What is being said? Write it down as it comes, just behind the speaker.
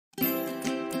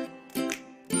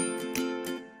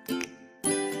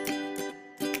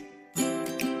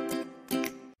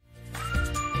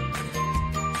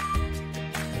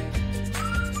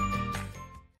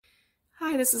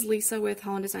this is Lisa with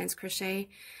Holland Designs Crochet.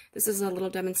 This is a little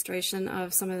demonstration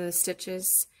of some of the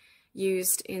stitches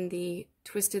used in the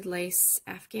Twisted Lace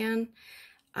Afghan.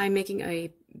 I'm making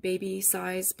a baby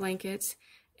size blanket,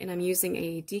 and I'm using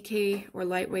a DK or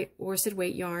lightweight worsted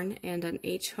weight yarn and an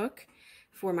H hook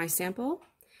for my sample.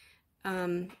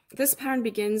 This pattern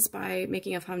begins by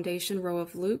making a foundation row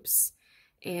of loops,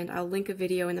 and I'll link a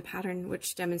video in the pattern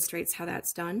which demonstrates how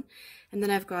that's done. And then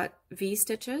I've got V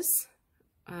stitches.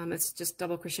 It's just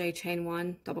double crochet, chain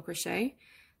one, double crochet.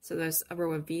 So there's a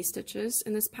row of V stitches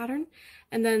in this pattern.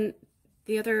 And then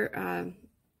the other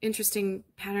interesting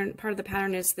pattern, part of the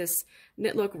pattern is this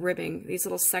knit look ribbing, these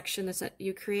little sections that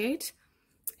you create,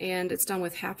 and it's done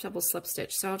with half double slip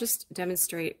stitch. So I'll just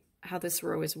demonstrate how this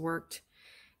row is worked.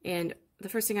 And the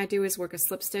first thing I do is work a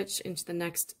slip stitch into the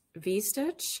next V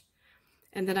stitch,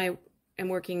 and then I am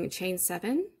working chain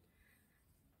 7,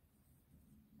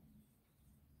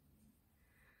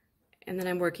 and then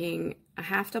I'm working a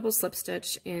half double slip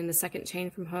stitch in the second chain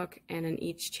from hook and in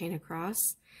each chain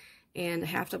across. And a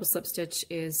half double slip stitch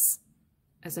is,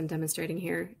 as I'm demonstrating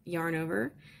here, yarn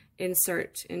over,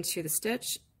 insert into the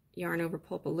stitch, yarn over,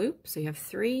 pull up a loop, so you have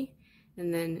 3,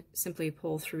 and then simply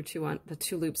pull through the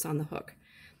 2 loops on the hook.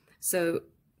 So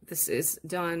this is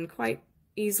done quite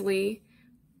easily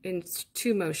in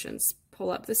 2 motions.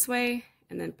 Pull up this way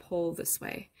and then pull this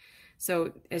way.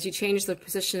 So as you change the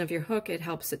position of your hook, it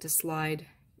helps it to slide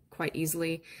quite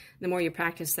easily. The more you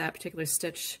practice that particular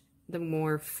stitch, the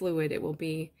more fluid it will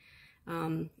be.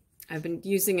 I've been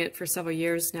using it for several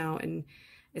years now, and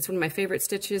it's one of my favorite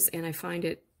stitches, and I find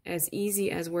it as easy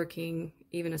as working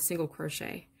even a single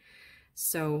crochet.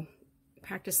 So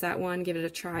practice that one, give it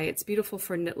a try. It's beautiful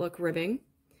for knit look ribbing.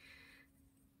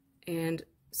 And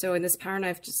so in this pattern,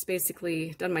 I've just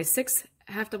basically done my 6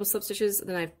 half double slip stitches,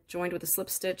 then I've joined with a slip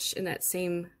stitch in that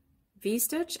same V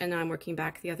stitch, and now I'm working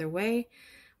back the other way,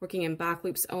 working in back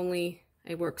loops only.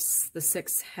 I work the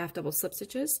 6 half double slip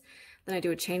stitches, then I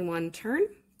do a chain 1 turn,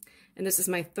 and this is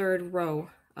my 3rd row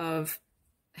of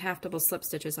half double slip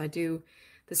stitches. I do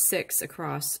the 6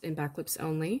 across in back loops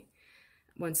only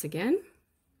once again.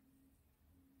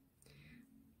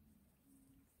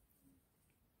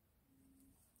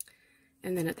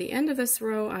 And then at the end of this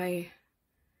row, I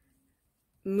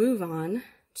move on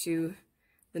to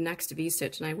the next V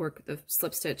stitch, and I work the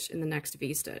slip stitch in the next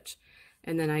V stitch.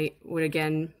 And then I would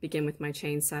again begin with my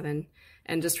chain 7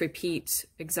 and just repeat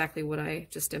exactly what I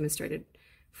just demonstrated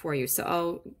for you. So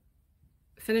I'll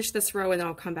finish this row and then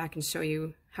I'll come back and show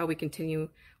you how we continue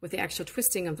with the actual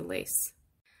twisting of the lace.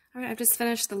 All right, I've just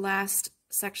finished the last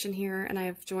section here, and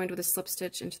I've joined with a slip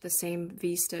stitch into the same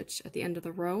V stitch at the end of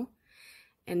the row.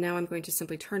 And now I'm going to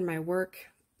simply turn my work.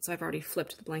 So I've already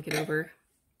flipped the blanket over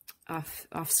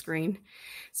off screen,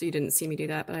 so you didn't see me do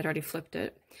that, but I'd already flipped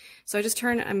it. So I just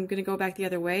turn, I'm going to go back the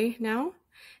other way now,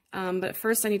 but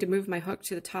first I need to move my hook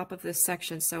to the top of this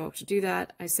section. So to do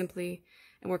that, I simply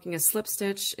am working a slip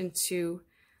stitch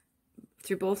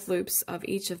through both loops of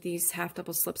each of these half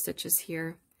double slip stitches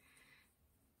here,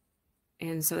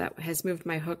 and so that has moved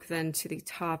my hook then to the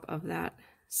top of that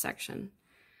section.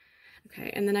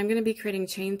 Okay, and then I'm going to be creating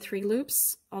chain 3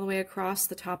 loops all the way across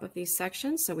the top of these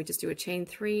sections. So we just do a chain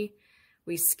 3,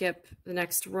 we skip the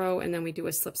next row, and then we do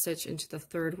a slip stitch into the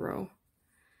 3rd row.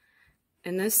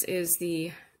 And this is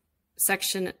the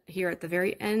section here at the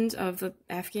very end of the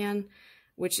Afghan,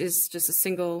 which is just a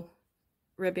single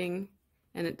ribbing,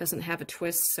 and it doesn't have a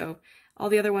twist. So all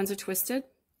the other ones are twisted,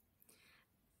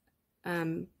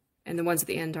 and the ones at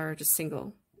the end are just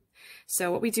single.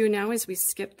 So what we do now is we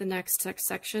skip the next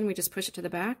section, we just push it to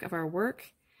the back of our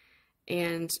work,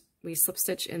 and we slip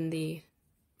stitch in the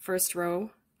first row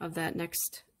of that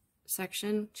next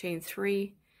section, chain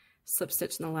 3, slip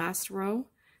stitch in the last row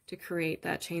to create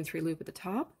that chain 3 loop at the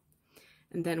top,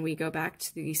 and then we go back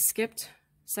to the skipped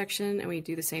section and we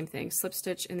do the same thing, slip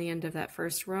stitch in the end of that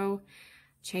first row,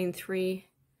 chain 3,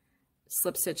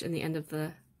 slip stitch in the end of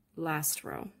the last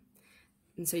row.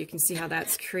 And so you can see how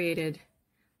that's created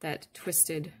that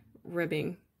twisted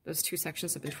ribbing. Those 2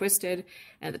 sections have been twisted,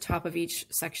 and at the top of each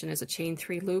section is a chain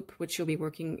 3 loop, which you'll be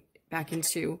working back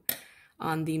into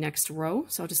on the next row.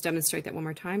 So I'll just demonstrate that one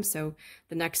more time. So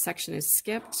the next section is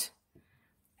skipped.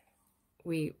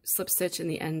 We slip stitch in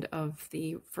the end of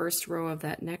the first row of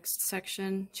that next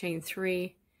section, chain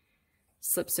 3,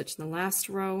 slip stitch in the last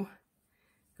row,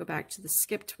 go back to the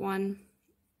skipped one,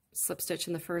 slip stitch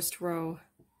in the first row,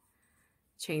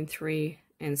 chain 3,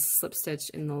 and slip stitch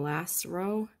in the last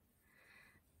row.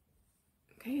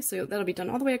 Okay, so that'll be done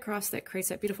all the way across. That creates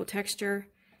that beautiful texture,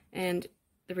 and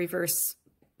the reverse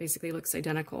basically looks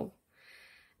identical.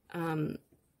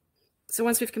 So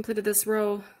once we've completed this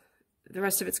row, the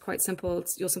rest of it's quite simple.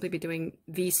 You'll simply be doing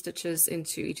V stitches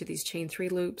into each of these chain 3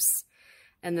 loops,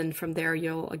 and then from there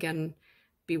you'll again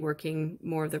be working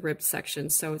more of the ribbed section.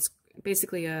 So it's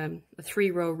basically a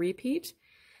 3-row repeat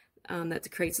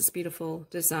that creates this beautiful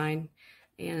design.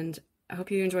 And I hope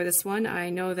you enjoy this one. I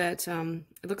know that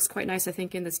it looks quite nice, I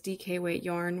think, in this DK weight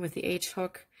yarn with the H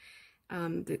hook,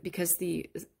 because the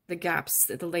gaps,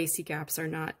 the lacy gaps, are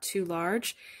not too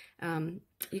large.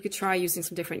 You could try using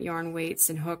some different yarn weights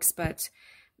and hooks, but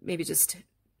maybe just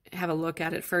have a look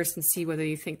at it first and see whether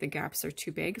you think the gaps are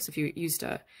too big. So if you used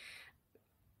a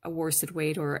worsted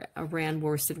weight or a ran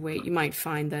worsted weight, you might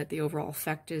find that the overall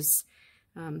effect is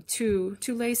too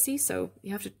lacy. So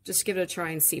you have to just give it a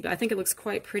try and see. But I think it looks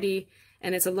quite pretty,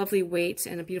 and it's a lovely weight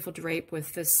and a beautiful drape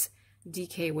with this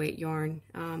DK weight yarn.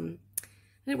 And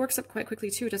it works up quite quickly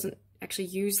too. It doesn't actually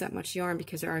use that much yarn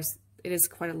because it is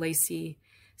quite a lacy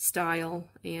style,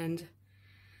 and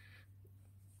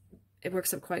it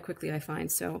works up quite quickly, I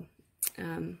find. So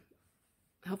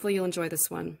hopefully you'll enjoy this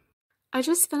one. I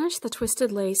just finished the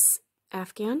Twisted Lace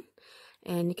Afghan,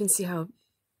 and you can see how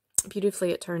beautifully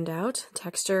it turned out.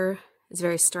 Texture is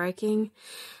very striking.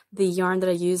 The yarn that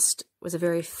I used was a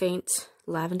very faint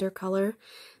lavender color.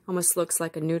 Almost looks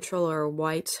like a neutral or a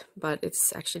white, but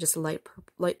it's actually just a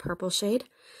light purple shade.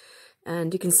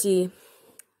 And you can see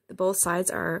both sides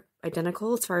are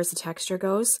identical as far as the texture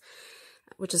goes,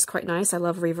 which is quite nice. I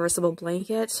love a reversible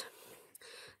blanket.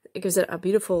 It gives it a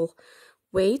beautiful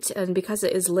weight, and because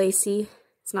it is lacy,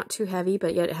 it's not too heavy,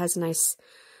 but yet it has a nice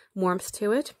warmth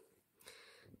to it.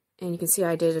 And you can see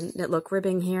I did a knit look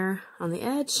ribbing here on the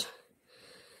edge.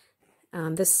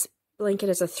 This blanket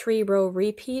is a 3-row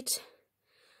repeat,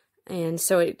 and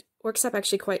so it works up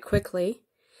actually quite quickly.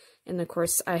 And of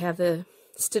course I have the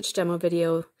stitch demo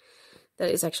video that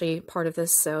is actually part of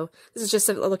this. So this is just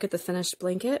a look at the finished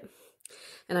blanket,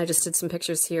 and I just did some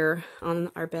pictures here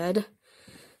on our bed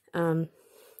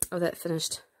of that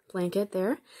finished blanket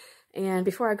there. And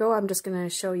before I go, I'm just going to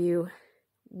show you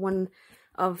one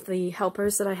of the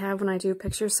helpers that I have when I do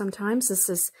pictures sometimes. This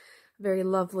is a very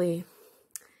lovely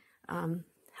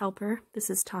helper. This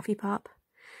is Toffee Pop,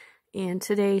 and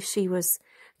today she was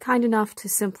kind enough to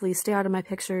simply stay out of my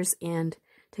pictures and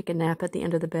take a nap at the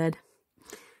end of the bed.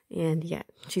 And yeah,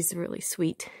 she's really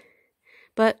sweet,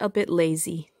 but a bit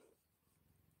lazy.